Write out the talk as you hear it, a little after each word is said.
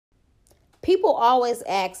People always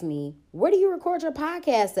ask me, where do you record your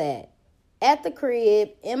podcast at? At the crib,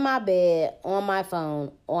 in my bed, on my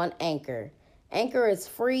phone, on Anchor. Anchor is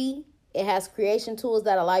free. It has creation tools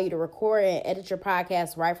that allow you to record and edit your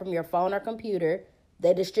podcast right from your phone or computer.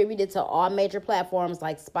 They distribute it to all major platforms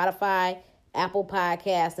like Spotify, Apple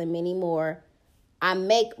Podcasts, and many more. I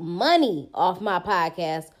make money off my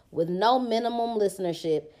podcast with no minimum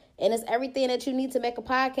listenership. And it's everything that you need to make a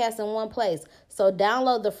podcast in one place. So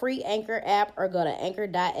download the free Anchor app or go to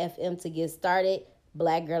anchor.fm to get started.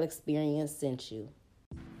 Black Girl Experience sent you.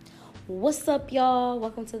 What's up, y'all?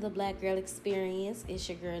 Welcome to the Black Girl Experience. It's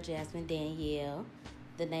your girl, Jasmine Danielle.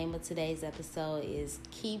 The name of today's episode is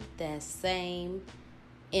Keep That Same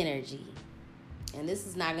Energy. And this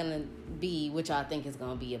is not going to be what y'all think it's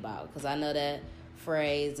going to be about, because I know that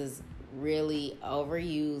phrase is really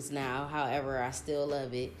overused now. However, I still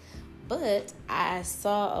love it. But I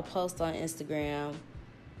saw a post on Instagram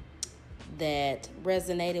that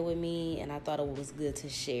resonated with me, and I thought it was good to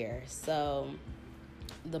share. So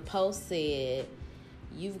the post said,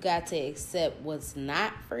 you've got to accept what's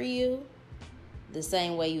not for you the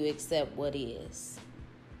same way you accept what is.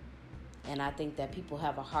 And I think that people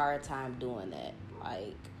have a hard time doing that.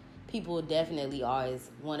 Like, people definitely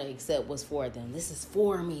always want to accept what's for them. This is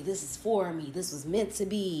for me. This is for me. This was meant to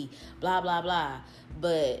be. Blah, blah, blah.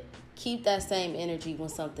 But keep that same energy when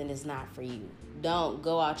something is not for you. Don't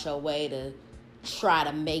go out your way to try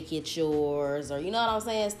to make it yours. Or, you know what I'm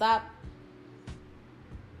saying? Stop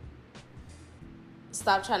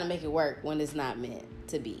trying to make it work when it's not meant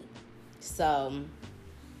to be. So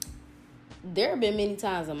there have been many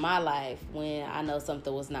times in my life when I know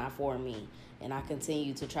something was not for me, and I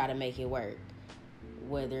continue to try to make it work.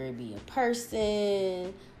 Whether it be a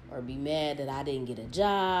person, or be mad that I didn't get a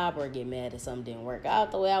job, or get mad that something didn't work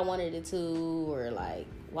out the way I wanted it to, or like,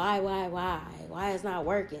 why? Why it's not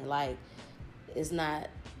working? Like, it's not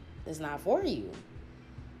for you.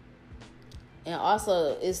 And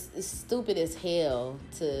also, it's stupid as hell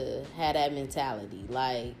to have that mentality.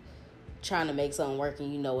 Like, trying to make something work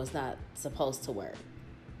and you know it's not supposed to work.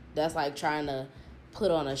 That's like trying to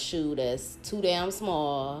put on a shoe that's too damn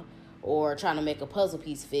small, or trying to make a puzzle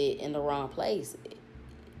piece fit in the wrong place.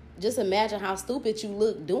 Just imagine how stupid you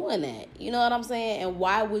look doing that. You know what I'm saying? And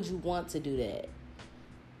why would you want to do that?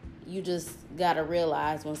 You just got to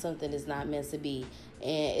realize when something is not meant to be.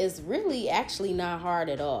 And it's really actually not hard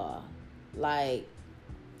at all. Like,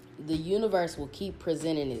 the universe will keep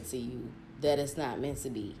presenting it to you that it's not meant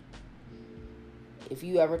to be. If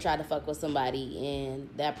you ever try to fuck with somebody and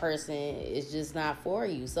that person is just not for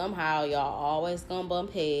you, somehow y'all always gonna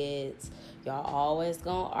bump heads. Y'all always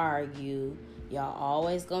gonna argue. Y'all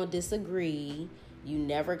always gonna disagree. You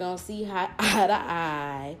never gonna see eye to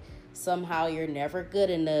eye. Somehow you're never good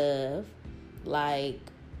enough. Like,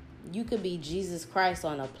 you could be Jesus Christ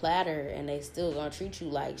on a platter and they still gonna treat you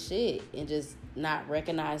like shit and just not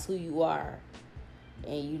recognize who you are.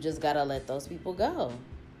 And you just gotta let those people go.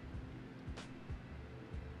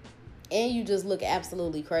 And you just look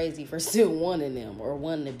absolutely crazy for still wanting them or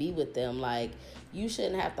wanting to be with them. Like, you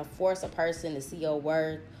shouldn't have to force a person to see your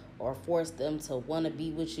worth or force them to want to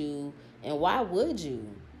be with you. And why would you?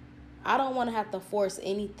 I don't want to have to force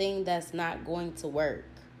anything that's not going to work.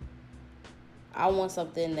 I want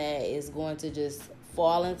something that is going to just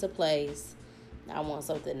fall into place. I want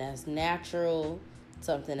something that's natural,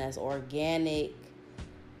 something that's organic.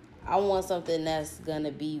 I want something that's going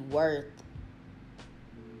to be worth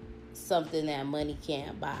something that money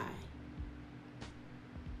can't buy.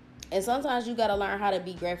 And sometimes you got to learn how to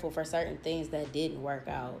be grateful for certain things that didn't work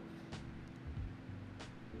out.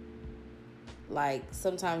 Like,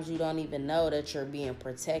 sometimes you don't even know that you're being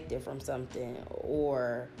protected from something,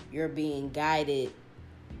 or you're being guided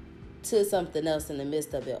to something else in the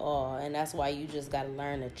midst of it all. And that's why you just got to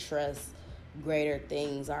learn to trust greater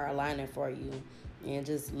things are aligning for you, and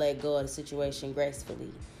just let go of the situation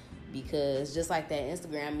gracefully. Because just like that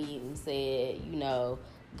Instagram meeting said, you know,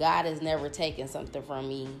 God has never taken something from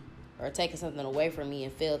me or taken something away from me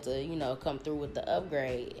and failed to, you know, come through with the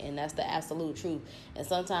upgrade. And that's the absolute truth. And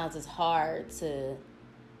sometimes it's hard to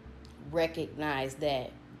recognize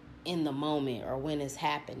that in the moment or when it's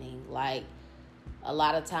happening. Like, a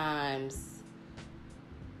lot of times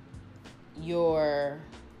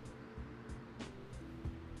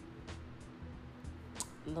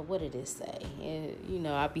what did it say? You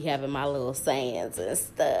know, I be having my little sayings and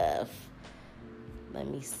stuff. Let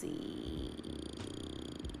me see.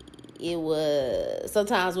 It was,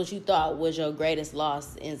 sometimes what you thought was your greatest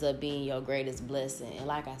loss ends up being your greatest blessing. And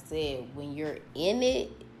like I said, when you're in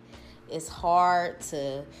it, it's hard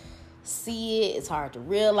to see it. It's hard to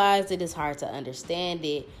realize it. It's hard to understand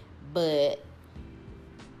it. But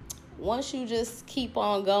once you just keep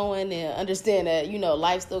on going and understand that,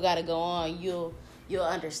 life still got to go on, you'll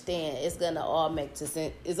understand. It's going to all make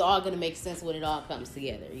sense. It's all going to make sense when it all comes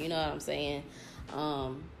together. You know what I'm saying?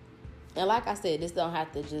 And like I said, this don't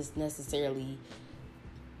have to just necessarily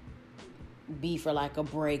be for like a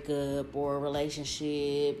breakup or a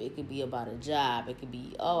relationship. It could be about a job. It could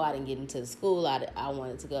be, I didn't get into the school I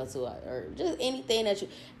wanted to go to, or just anything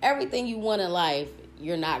everything you want in life,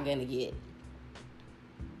 you're not going to get.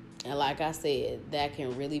 And like I said, that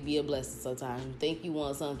can really be a blessing sometimes. You think you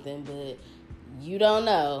want something, but you don't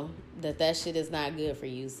know that shit is not good for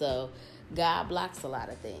you. So God blocks a lot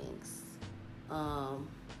of things.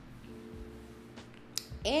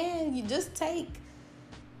 And you just take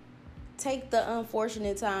the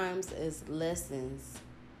unfortunate times as lessons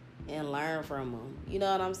and learn from them. You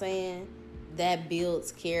know what I'm saying? That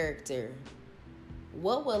builds character.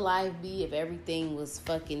 What would life be if everything was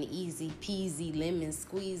fucking easy peasy, lemon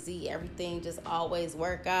squeezy, everything just always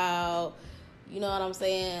work out? You know what I'm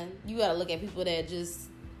saying? You gotta look at people that just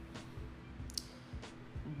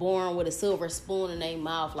born with a silver spoon in their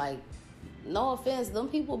mouth. Like, no offense, them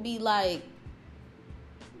people be like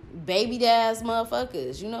baby ass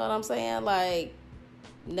motherfuckers. You know what I'm saying? Like,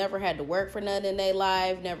 never had to work for nothing in their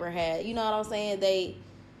life, never had, you know what I'm saying? They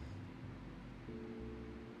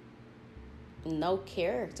no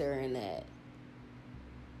character in that.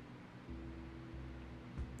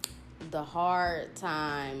 The hard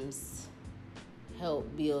times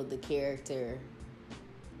help build the character,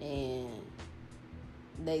 and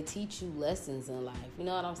they teach you lessons in life. You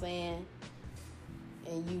know what I'm saying?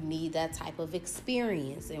 And you need that type of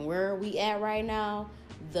experience. And where are we at right now?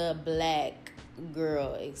 The black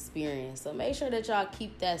girl experience. So make sure that y'all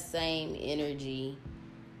keep that same energy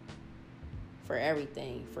for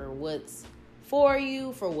everything, for what's for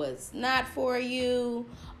you, for what's not for you.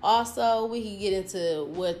 Also, we can get into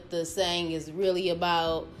what the saying is really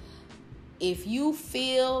about. If you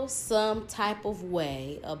feel some type of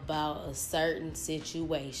way about a certain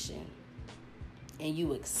situation and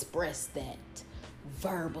you express that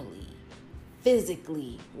verbally,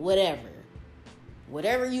 physically, whatever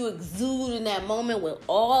you exude in that moment with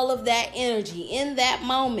all of that energy in that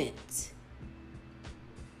moment,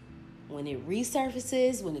 when it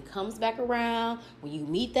resurfaces, when it comes back around, when you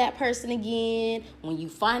meet that person again, when you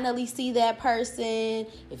finally see that person,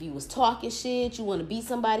 if you was talking shit, you want to beat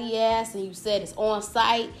somebody's ass and you said it's on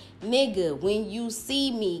site, nigga, when you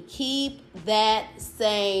see me, keep that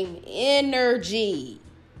same energy.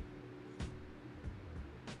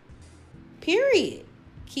 Period.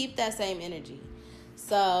 Keep that same energy.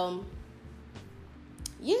 So,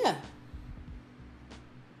 yeah.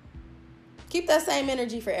 Keep that same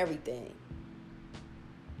energy for everything.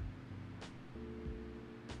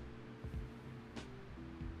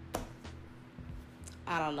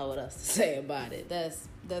 I don't know what else to say about it.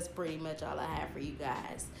 That's pretty much all I have for you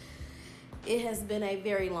guys. It has been a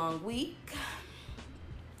very long week.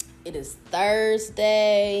 It is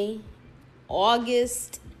Thursday,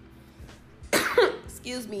 August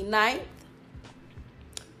 9th.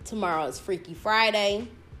 Tomorrow is Freaky Friday.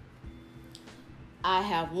 I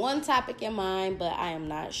have one topic in mind, but I am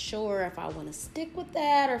not sure if I want to stick with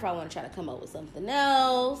that or if I want to try to come up with something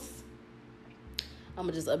else. I'm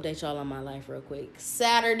going to just update y'all on my life real quick.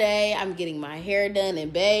 Saturday, I'm getting my hair done,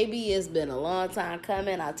 and baby, it's been a long time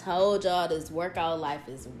coming. I told y'all this workout life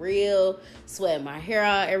is real. Sweating my hair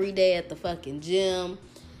out every day at the fucking gym.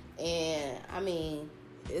 And, I mean,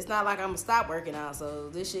 it's not like I'm going to stop working out, so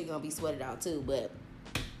this shit going to be sweated out too, but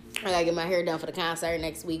I gotta get my hair done for the concert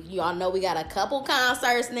next week. Y'all know we got a couple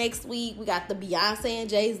concerts next week. We got the Beyonce and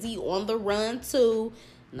Jay-Z on the run too.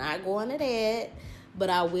 Not going to that.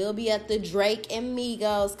 But I will be at the Drake and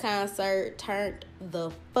Migos concert. Turned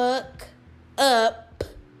the fuck up.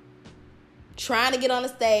 Trying to get on the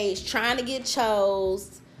stage. Trying to get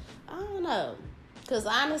chose. I don't know. Because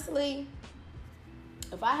honestly,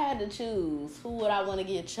 if I had to choose, who would I want to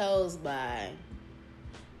get chose by?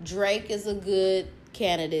 Drake is a good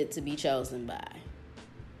candidate to be chosen by.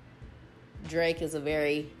 Drake is a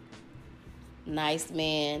very nice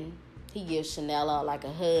man. He gives Chanel like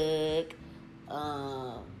a hug.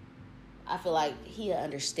 I feel like he'll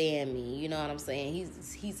understand me. You know what I'm saying?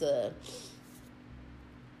 He's a,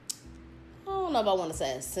 I don't know if I want to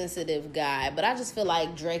say a sensitive guy, but I just feel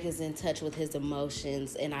like Drake is in touch with his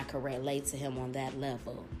emotions and I can relate to him on that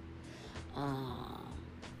level.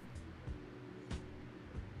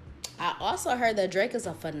 I also heard that Drake is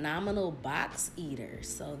a phenomenal box eater,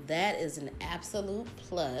 so that is an absolute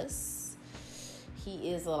plus.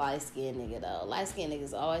 He is a light-skinned nigga, though. Light-skinned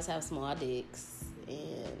niggas always have small dicks,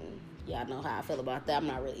 and y'all know how I feel about that. I'm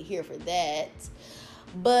not really here for that.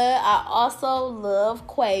 But I also love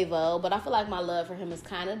Quavo, but I feel like my love for him has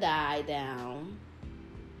kind of died down.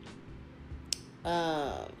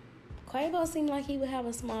 Quavo seemed like he would have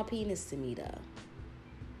a small penis to me, though,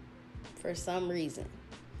 for some reason.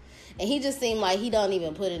 And he just seemed like he don't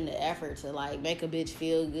even put in the effort to, like, make a bitch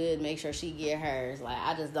feel good, make sure she get hers. Like,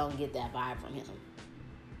 I just don't get that vibe from him.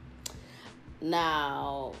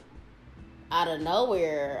 Now, out of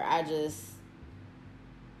nowhere, I just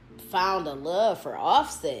found a love for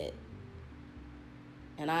Offset.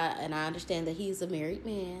 And I understand that he's a married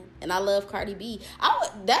man. And I love Cardi B.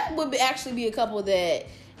 That would actually be a couple that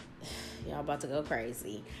y'all about to go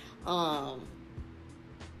crazy.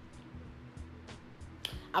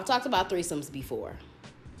 I've talked about threesomes before.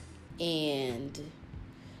 And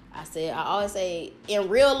I always say, in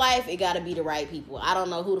real life, it got to be the right people. I don't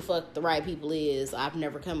know who the fuck the right people is. I've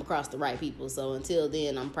never come across the right people. So until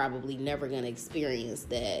then, I'm probably never going to experience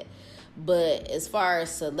that. But as far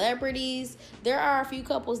as celebrities, there are a few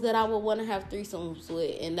couples that I would want to have threesomes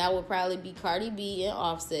with. And that would probably be Cardi B and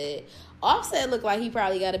Offset. Offset looked like he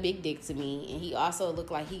probably got a big dick to me. And he also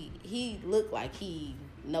looked like he looked like he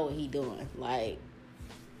know what he doing. Like,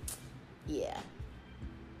 yeah.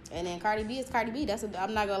 And then Cardi B is Cardi B.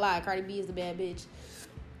 I'm not gonna lie, Cardi B is a bad bitch.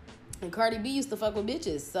 And Cardi B used to fuck with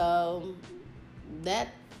bitches, so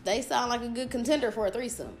they sound like a good contender for a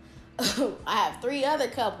threesome. I have 3 other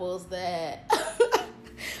couples that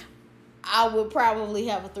I would probably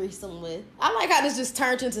have a threesome with. I like how this just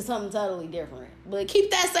turned into something totally different, but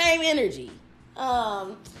keep that same energy.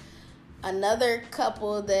 Another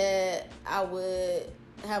couple that I would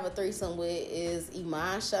have a threesome with is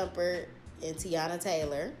Iman Shumpert and Tiana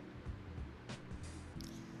Taylor.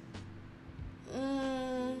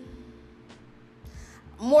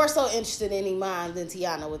 More so interested in Iman than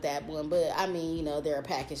Tiana with that one, but I mean, you know, they're a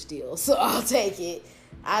package deal, so I'll take it.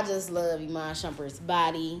 I just love Iman Shumpert's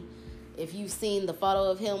body. If you've seen the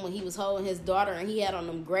photo of him when he was holding his daughter and he had on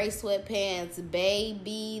them gray sweatpants,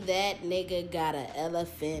 baby, that nigga got an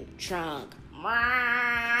elephant trunk.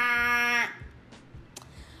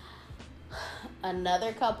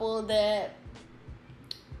 Another couple that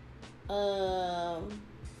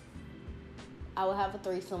I would have a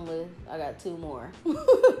threesome with. I got 2 more.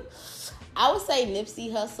 I would say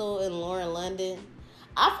Nipsey Hussle and Lauren London.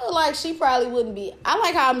 I feel like she probably wouldn't be. I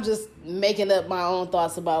like how I'm just making up my own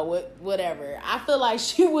thoughts about whatever. I feel like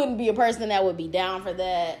she wouldn't be a person that would be down for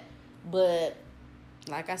that. But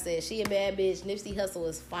like I said, she a bad bitch. Nipsey Hussle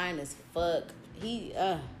is fine as fuck.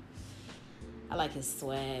 I like his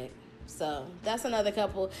swag. So that's another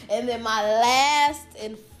couple. And then my last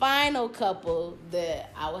and final couple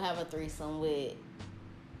that I would have a threesome with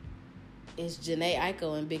is Jhené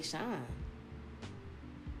Aiko and Big Sean.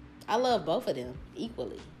 I love both of them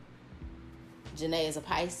equally. Jhené is a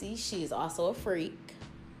Pisces. She is also a freak.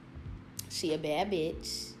 She a bad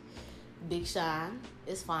bitch. Big Sean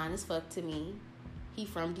is fine as fuck to me. He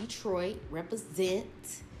from Detroit. Represent.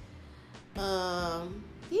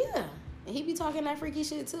 Yeah. And he be talking that freaky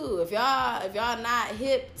shit too. If y'all not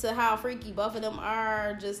hip to how freaky both of them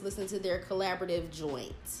are, just listen to their collaborative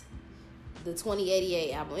joint. The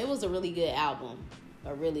 2088 album. It was a really good album.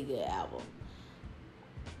 A really good album.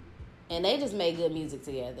 And they just made good music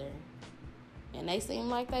together. And they seem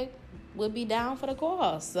like they would be down for the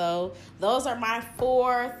cause. So those are my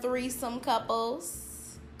 4 threesome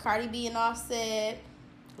couples. Cardi B and Offset,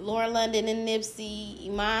 Lauren London and Nipsey,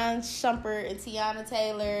 Iman Shumpert and Tiana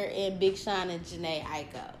Taylor, and Big Sean and Jhené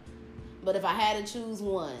Aiko. But if I had to choose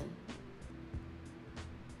one,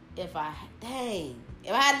 if I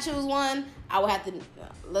had to choose one, I would have to,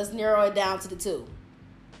 let's narrow it down to the 2.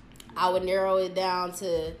 I would narrow it down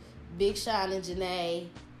to Big Sean and Jhené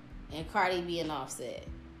and Cardi B and Offset.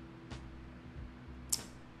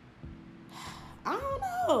 I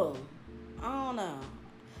don't know.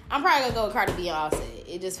 I'm probably gonna go with Cardi B and Offset.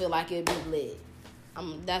 It just feel like it'd be lit.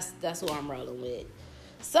 That's who I'm rolling with.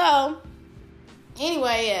 So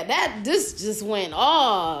anyway, yeah, this just went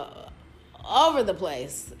all over the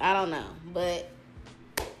place. I don't know, but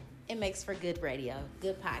it makes for good radio,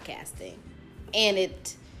 good podcasting, and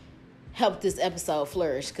it helped this episode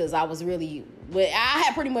flourish because I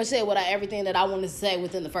had pretty much said everything that I wanted to say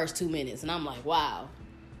within the first 2 minutes, and I'm like, wow,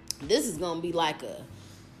 this is gonna be like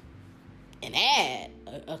an ad,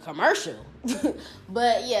 a commercial.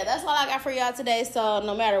 But yeah, that's all I got for y'all today. So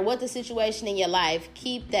no matter what the situation in your life,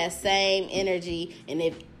 keep that same energy. And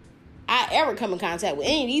if I ever come in contact with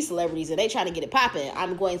any of these celebrities and they trying to get it popping,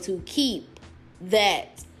 I'm going to keep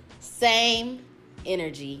that same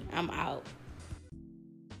energy. I'm out.